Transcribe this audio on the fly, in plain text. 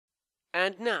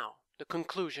And now, the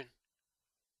conclusion.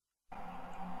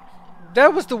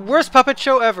 That was the worst puppet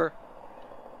show ever.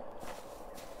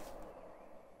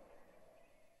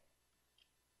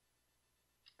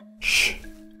 Shh.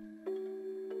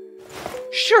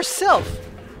 Sure self.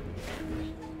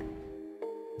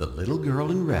 The little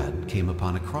girl in red came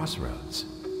upon a crossroads.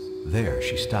 There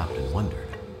she stopped and wondered,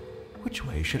 which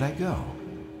way should I go?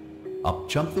 Up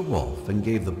jumped the wolf and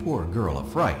gave the poor girl a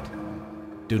fright.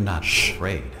 Do not be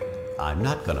afraid, I'm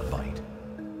not gonna bite.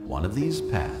 One of these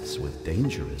paths with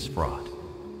danger is fraught,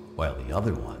 while the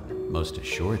other one, most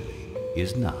assuredly,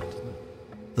 is not.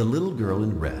 The little girl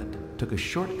in red took a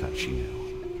shortcut she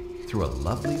knew, through a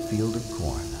lovely field of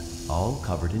corn, all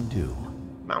covered in dew.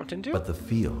 Mountain Dew? But the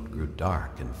field grew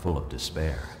dark and full of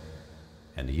despair.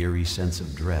 An eerie sense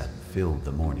of dread filled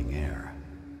the morning air.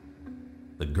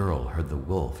 The girl heard the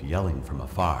wolf yelling from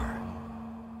afar,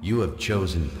 "You have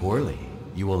chosen poorly,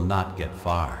 you will not get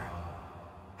far.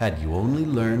 Had you only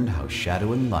learned how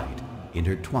shadow and light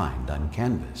intertwined on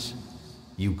canvas,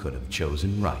 you could have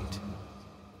chosen right."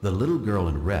 The little girl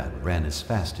in red ran as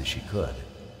fast as she could,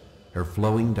 her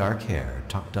flowing dark hair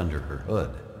tucked under her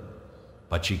hood.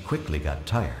 But she quickly got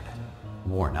tired,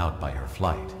 worn out by her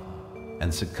flight,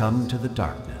 and succumbed to the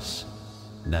darkness,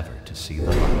 never to see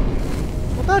the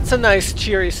light. Well, that's a nice,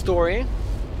 cheery story.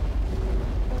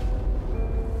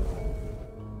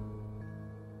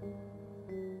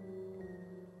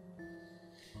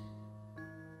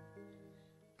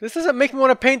 This doesn't make me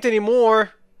want to paint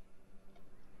anymore.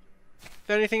 If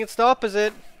anything, it's the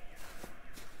opposite.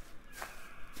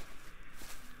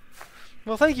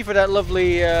 Well, thank you for that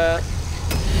lovely,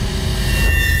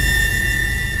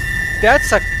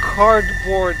 That's a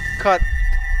cardboard cut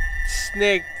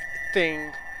snake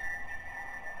thing.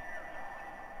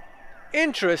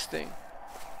 Interesting.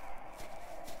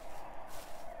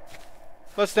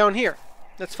 What's down here?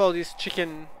 Let's follow these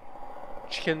chicken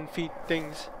feet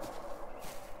things.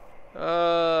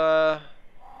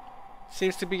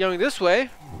 Seems to be going this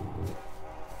way.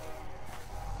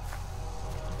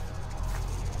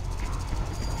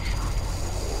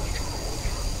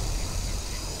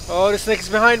 Oh, the snake is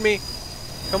behind me.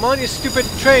 Come on, you stupid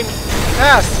train.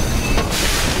 Pass!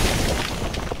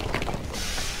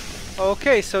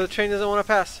 Okay, so the train doesn't want to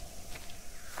pass.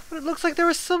 But it looks like there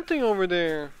was something over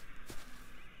there.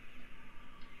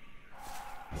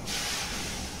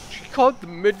 She caught the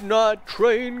midnight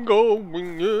train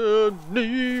going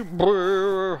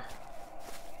anywhere.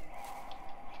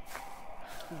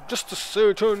 Just a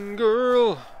certain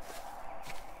girl.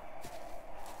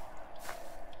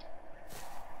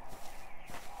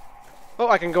 Oh,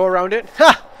 I can go around it.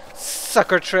 Ha!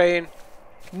 Sucker train.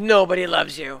 Nobody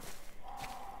loves you.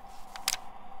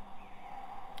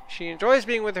 She enjoys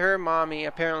being with her mommy,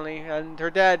 apparently, and her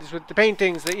dad is with the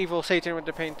paintings, the evil Satan with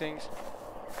the paintings.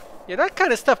 Yeah, that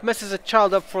kind of stuff messes a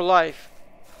child up for life.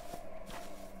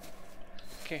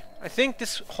 Okay, I think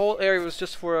this whole area was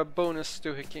just for a bonus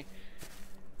doohickey.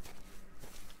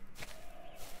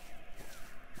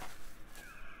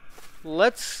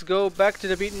 Let's go back to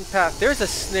the beaten path. There's a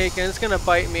snake and it's gonna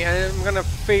bite me and I'm gonna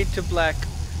fade to black.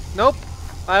 Nope,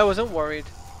 I wasn't worried.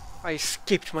 I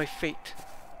escaped my fate.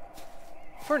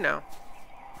 For now.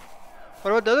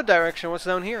 What about the other direction? What's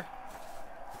down here?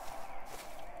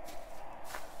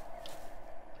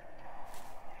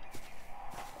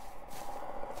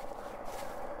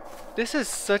 This is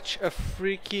such a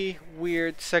freaky,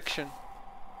 weird section.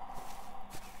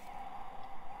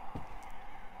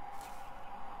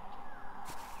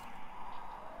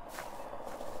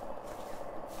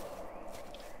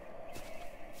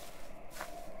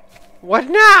 What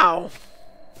now?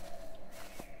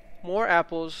 More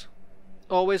apples.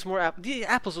 Always more apples. The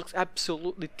apples looks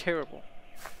absolutely terrible.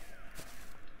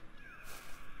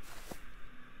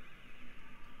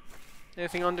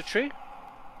 Anything on the tree?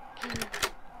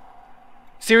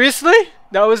 Seriously?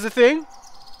 That was the thing?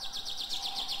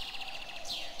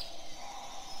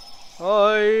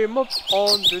 I'm up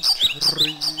on the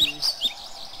tree.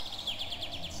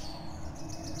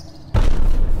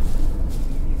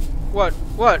 What?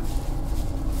 What?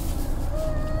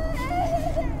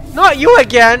 Not you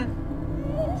again!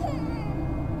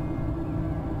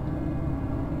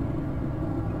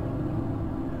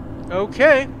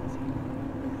 Okay.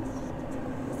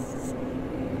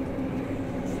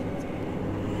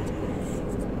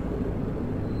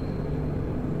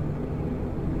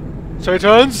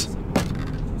 Satans?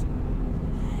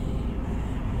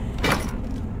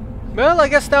 Well, I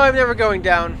guess now I'm never going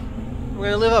down. I'm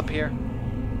gonna live up here.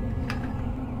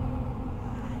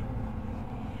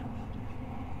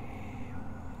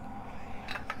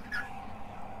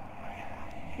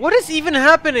 What is even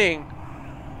happening?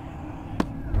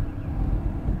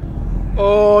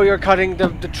 Oh, you're cutting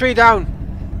the tree down.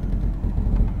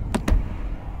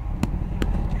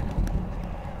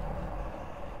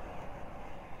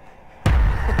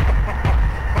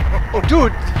 Oh,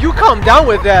 dude, you calm down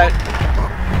with that.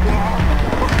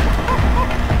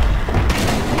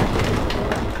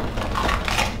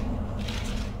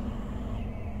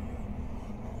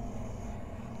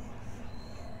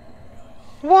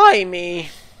 Why me?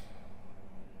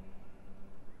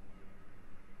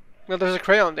 Well, there's a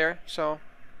crayon there, so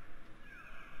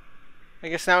I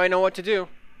guess now I know what to do.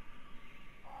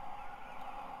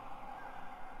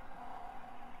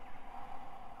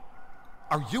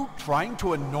 Are you trying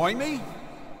to annoy me?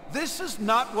 This is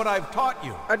not what I've taught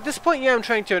you. At this point, yeah, I'm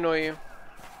trying to annoy you.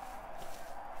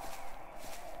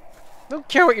 I don't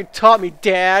care what you taught me,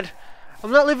 Dad.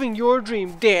 I'm not living your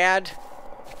dream, Dad.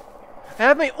 I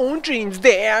have my own dreams,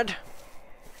 Dad.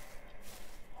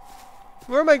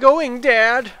 Where am I going,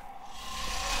 Dad?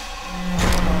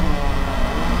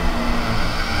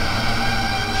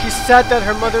 She's sad that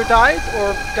her mother died,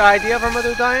 or the idea of her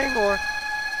mother dying, or...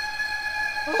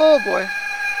 Oh boy.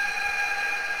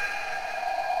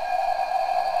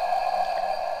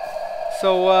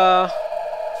 So,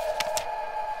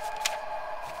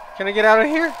 can I get out of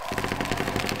here?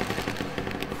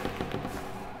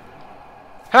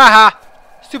 Haha!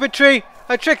 Stupid tree!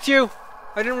 I tricked you!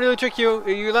 I didn't really trick you.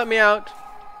 You let me out.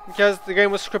 Because the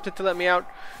game was scripted to let me out.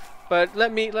 But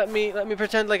let me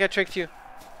pretend like I tricked you.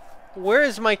 Where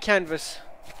is my canvas?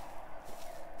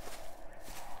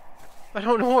 I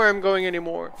don't know where I'm going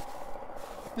anymore.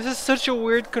 This is such a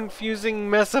weird, confusing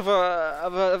mess of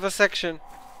a section.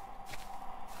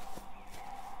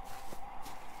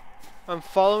 I'm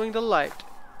following the light.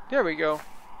 There we go.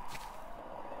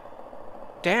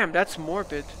 Damn, that's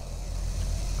morbid.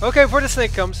 Okay, before the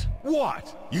snake comes.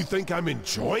 What? You think I'm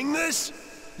enjoying this?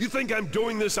 You think I'm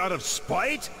doing this out of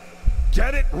spite?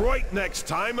 Get it right next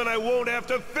time and I won't have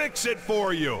to fix it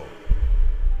for you.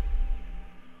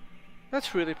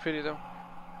 That's really pretty though.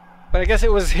 But I guess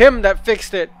it was him that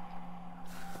fixed it.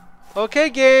 Okay,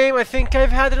 game, I think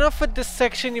I've had enough with this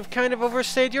section. You've kind of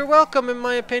overstayed your welcome, in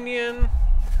my opinion.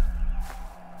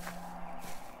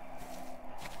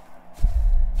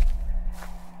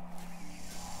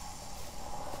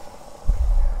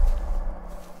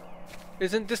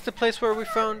 Isn't this the place where we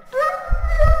found...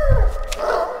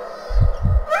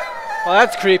 Oh,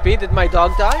 that's creepy. Did my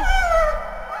dog die?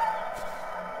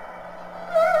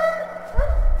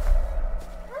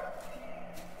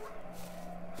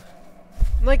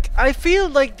 Like, I feel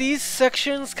like these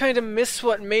sections kind of miss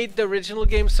what made the original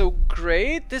game so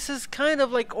great. This is kind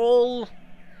of like all...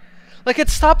 Like, it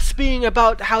stops being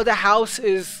about how the house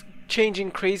is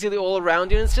changing crazily all around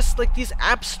you. And it's just like these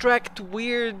abstract,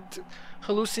 weird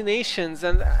hallucinations.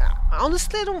 And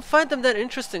honestly, I don't find them that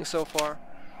interesting so far.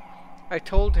 I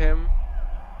told him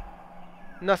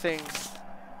nothing.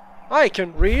 I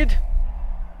can read.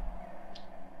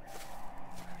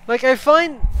 Like, I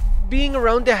find being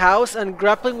around the house and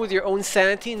grappling with your own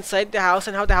sanity inside the house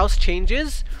and how the house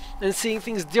changes and seeing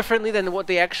things differently than what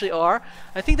they actually are,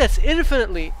 I think that's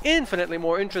infinitely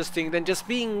more interesting than just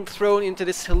being thrown into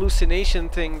this hallucination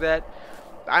thing that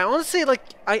I honestly, like,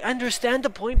 I understand the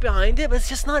point behind it, but it's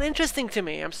just not interesting to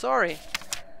me. I'm sorry.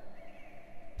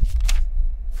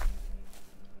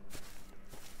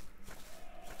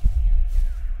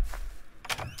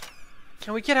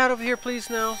 Can we get out of here, please,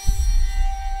 now?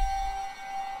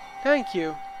 Thank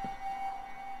you.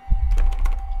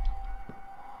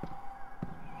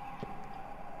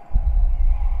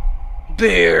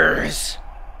 Bears!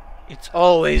 It's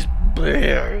always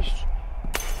bears.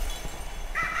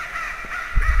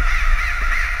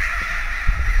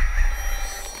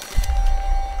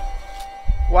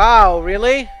 Wow,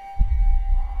 really?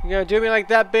 You gonna do me like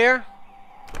that, bear?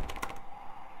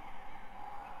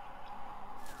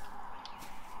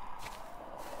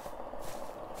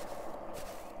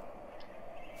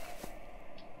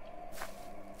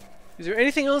 Is there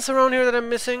anything else around here that I'm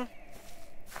missing?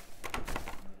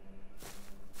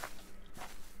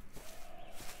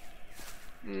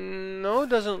 No,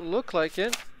 doesn't look like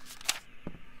it.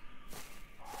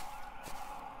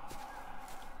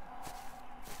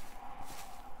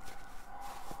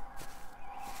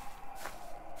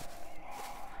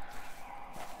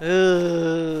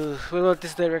 What about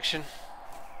this direction?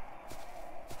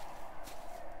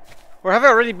 Or have I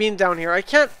already been down here? I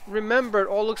can't remember. It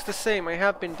all looks the same. I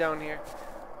have been down here.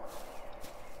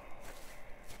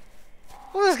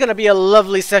 Well, this is gonna be a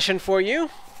lovely session for you.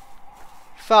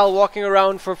 Foul walking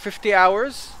around for 50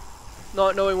 hours,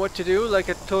 not knowing what to do, like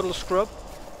a total scrub.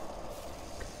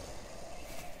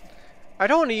 I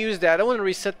don't want to use that. I want to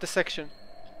reset the section.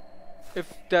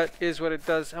 if that is what it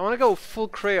does. I want to go full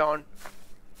crayon.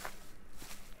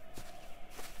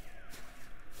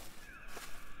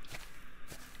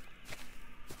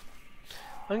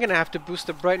 I'm gonna have to boost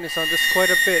the brightness on this quite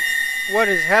a bit. What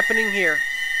is happening here?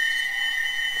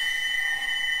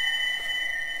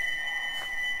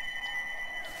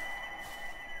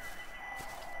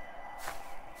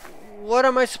 What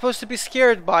am I supposed to be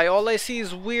scared by? All I see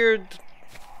is weird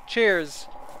chairs.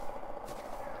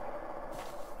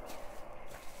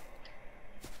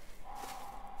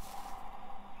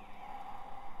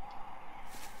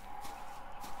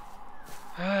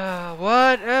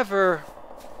 Whatever.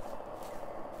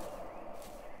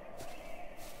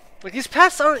 Like, these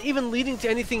paths aren't even leading to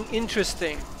anything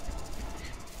interesting.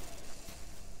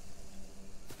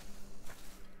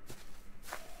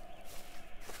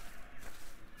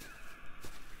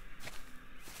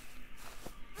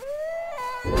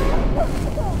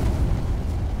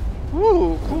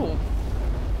 Ooh, cool.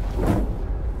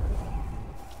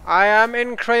 I am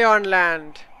in Crayon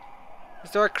Land.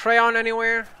 Is there a crayon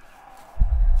anywhere?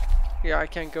 Yeah, I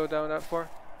can't go down that far.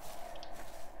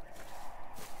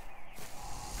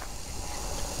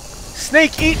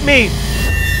 Snake, eat me!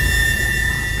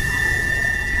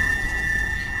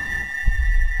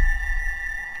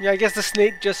 Yeah, I guess the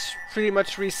snake just pretty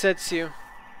much resets you.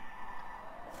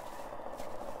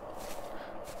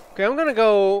 Okay, I'm gonna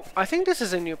go... I think this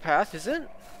is a new path, is it?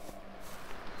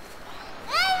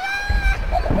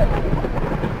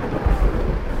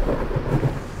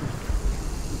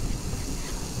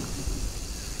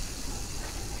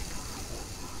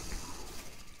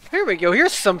 Here we go,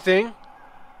 here's something.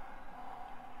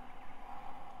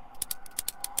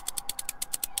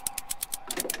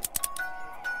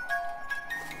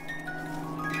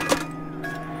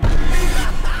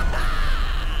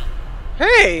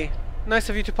 Hey! Nice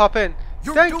of you to pop in.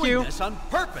 Thank you. You're doing this on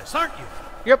purpose, aren't you?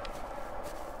 Yep.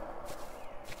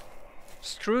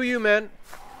 Screw you, man.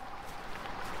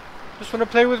 Just want to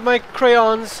play with my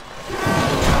crayons.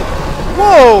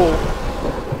 Whoa!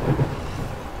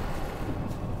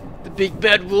 The big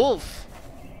bad wolf.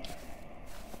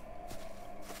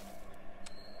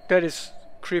 That is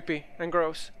creepy and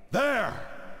gross. There!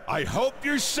 I hope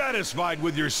you're satisfied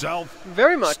with yourself.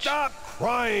 Very much. Stop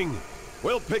crying!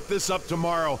 We'll pick this up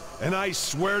tomorrow, and I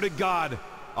swear to God,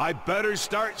 I better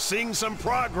start seeing some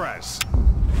progress.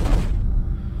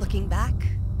 Looking back,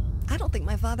 I don't think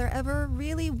my father ever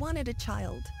really wanted a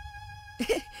child.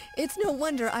 It's no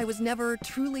wonder I was never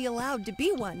truly allowed to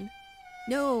be one.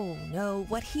 No,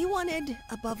 what he wanted,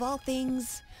 above all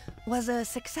things, was a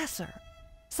successor.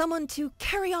 Someone to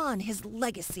carry on his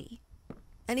legacy.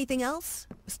 Anything else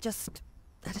was just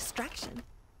a distraction.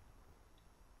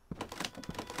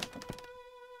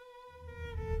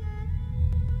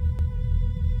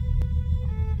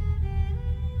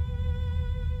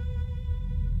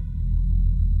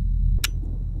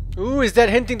 Ooh, is that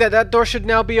hinting that that door should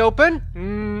now be open?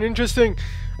 Interesting.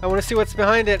 I want to see what's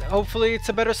behind it. Hopefully it's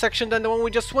a better section than the one we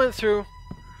just went through.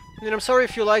 And I'm sorry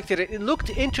if you liked it. It looked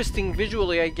interesting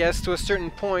visually, I guess, to a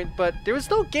certain point, but there was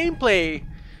no gameplay.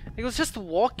 It was just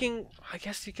walking. I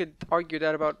guess you could argue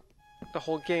that about the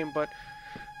whole game, but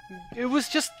it was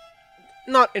just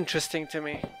not interesting to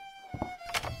me.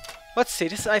 Let's see.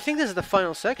 I think this is the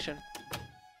final section.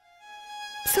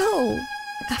 So,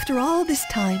 after all this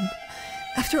time,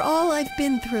 after all I've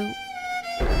been through...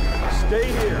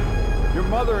 Stay here. Your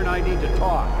mother and I need to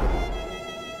talk.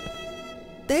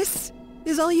 This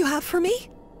is all you have for me?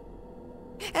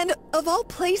 And of all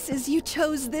places, you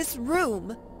chose this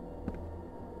room.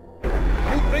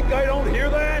 You think I don't hear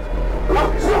that?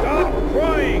 Stop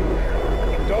crying!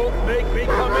 Don't make me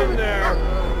come in there!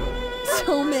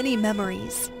 So many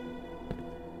memories.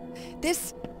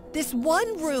 This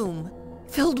one room,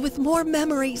 filled with more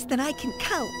memories than I can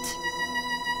count.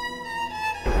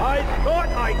 I thought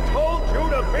I told you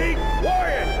to be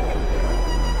quiet!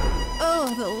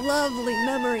 Oh, the lovely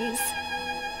memories.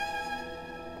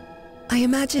 I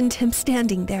imagined him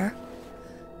standing there,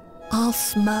 all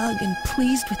smug and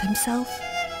pleased with himself,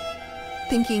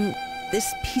 thinking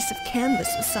this piece of canvas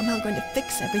was somehow going to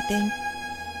fix everything.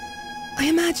 I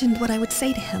imagined what I would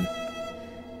say to him,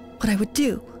 what I would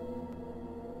do.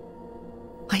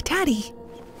 My daddy,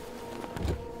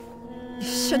 you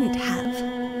shouldn't have.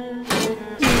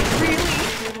 You really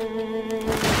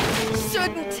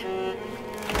shouldn't have!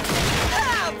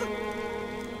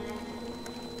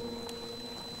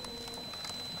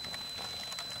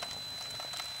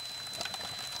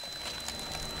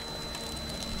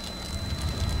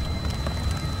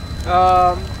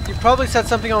 You probably set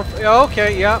something on... Oh,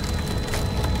 okay, yeah.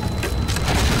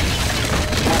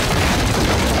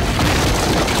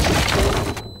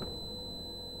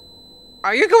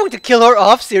 Are you going to kill her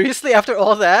off seriously after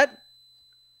all that?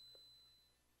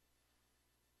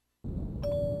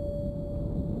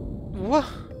 What?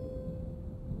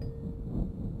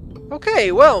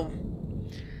 Okay, well,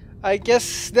 I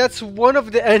guess that's one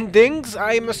of the endings.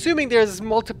 I'm assuming there's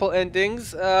multiple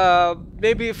endings.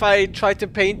 Maybe if I try to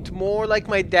paint more like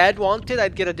my dad wanted,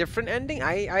 I'd get a different ending.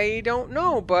 I don't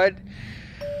know, but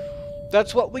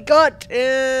that's what we got,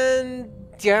 and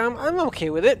yeah, I'm okay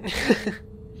with it.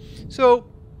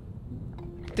 So,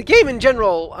 the game in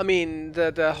general, I mean,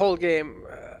 the whole game,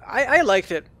 I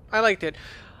liked it. I liked it.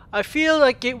 I feel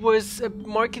like it was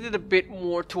marketed a bit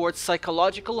more towards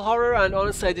psychological horror, and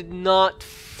honestly I did not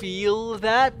feel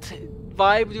that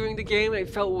vibe during the game. I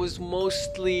felt it was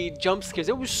mostly jump scares.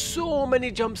 There were so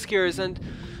many jump scares, and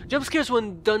jump scares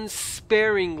when done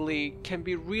sparingly can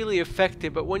be really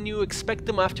effective, but when you expect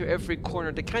them after every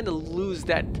corner, they kind of lose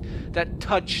that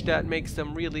touch that makes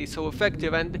them really so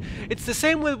effective. And it's the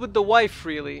same with the wife,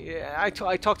 really. I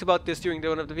talked about this during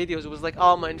one of the videos. It was like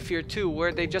Alma in Fear 2,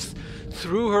 where they just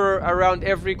threw her around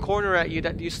every corner at you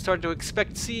that you started to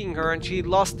expect seeing her, and she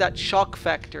lost that shock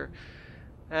factor.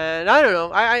 And I don't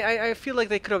know, I feel like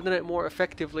they could have done it more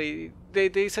effectively.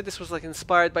 They said this was like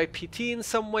inspired by PT in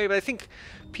some way, but I think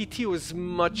PT was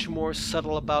much more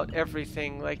subtle about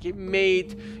everything. Like, it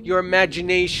made your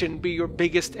imagination be your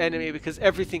biggest enemy because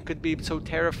everything could be so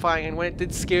terrifying, and when it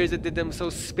did scares, it did them so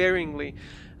sparingly.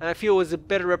 And I feel it was a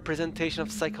better representation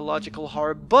of psychological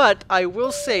horror. But I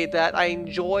will say that I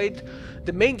enjoyed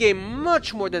the main game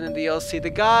much more than the DLC. The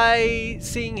guy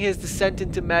seeing his descent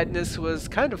into madness was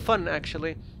kind of fun,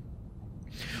 actually.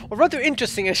 Or rather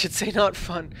interesting, I should say, not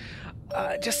fun.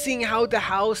 Just seeing how the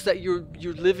house that you're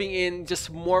living in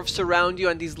just morphs around you,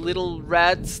 and these little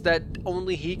rats that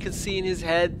only he could see in his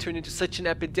head turn into such an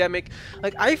epidemic.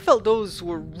 Like, I felt those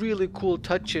were really cool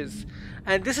touches.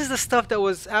 And this is the stuff that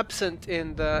was absent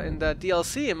in the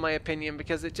DLC, in my opinion,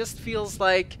 because it just feels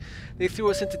like they threw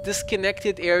us into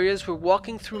disconnected areas. We're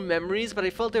walking through memories, but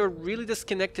I felt they were really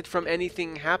disconnected from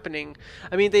anything happening.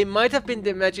 I mean, they might have been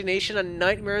the imagination and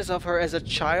nightmares of her as a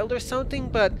child or something,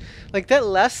 but like that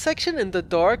last section in the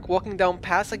dark, walking down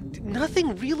paths, like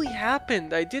nothing really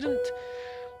happened. I didn't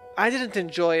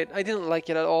enjoy it. I didn't like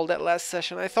it at all, that last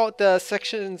session. I thought the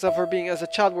sections of her being as a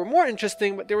child were more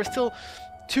interesting, but they were still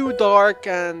too dark,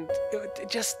 and it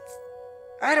just,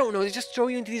 I don't know, they just throw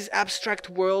you into these abstract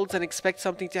worlds and expect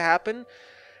something to happen.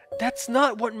 That's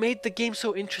not what made the game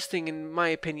so interesting, in my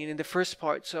opinion, in the first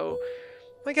part. So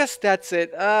I guess that's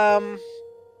it.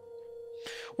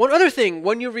 One other thing,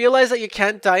 when you realize that you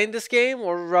can't die in this game,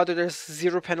 or rather there's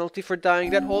zero penalty for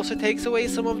dying, that also takes away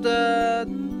some of the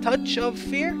touch of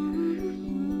fear.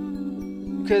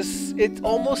 Because it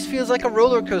almost feels like a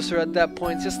roller coaster at that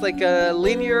point. It's just like a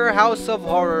linear house of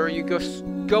horror. You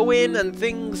go in and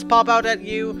things pop out at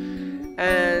you,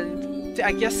 and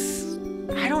I guess,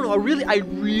 I don't know, I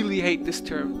really hate this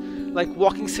term. Like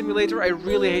walking simulator, I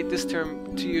really hate this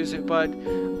term to use it, but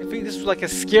I think this was like a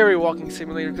scary walking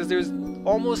simulator because there's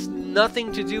almost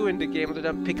nothing to do in the game other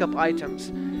than pick up items.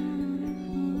 I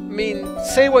mean,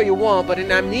 say what you want, but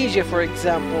in Amnesia, for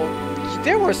example,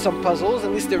 there were some puzzles,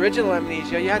 at least the original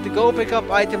Amnesia. You had to go pick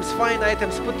up items, find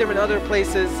items, put them in other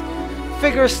places,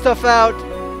 figure stuff out.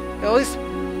 At least,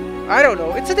 I don't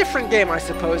know. It's a different game, I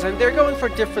suppose, and they're going for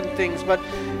different things, but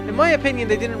in my opinion,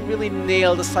 they didn't really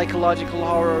nail the psychological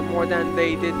horror more than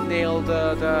they did nail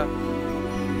the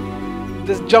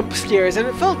jump scares, and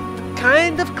it felt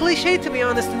kind of cliche, to be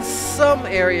honest, in some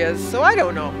areas, so I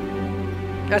don't know.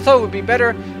 I thought it would be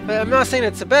better, but I'm not saying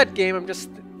it's a bad game.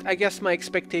 I guess my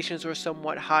expectations were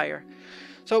somewhat higher.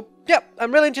 So, yeah,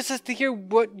 I'm really interested to hear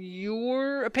what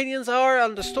your opinions are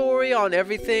on the story, on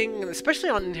everything, and especially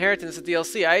on Inheritance, the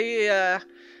DLC.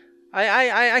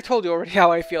 I told you already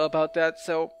how I feel about that,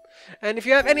 so... And if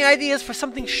you have any ideas for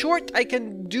something short I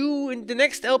can do in the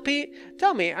next LP,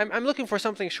 tell me. I'm looking for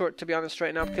something short, to be honest,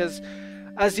 right now, because...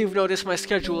 As you've noticed, my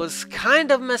schedule is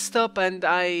kind of messed up, and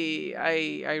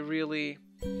I really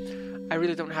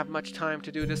don't have much time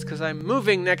to do this because I'm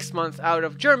moving next month out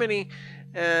of Germany,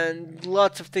 and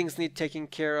lots of things need taking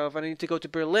care of. I need to go to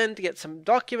Berlin to get some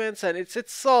documents, and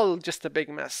it's all just a big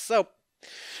mess. So,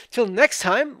 till next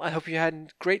time, I hope you had a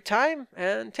great time,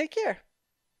 and take care.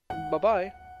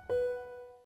 Bye-bye.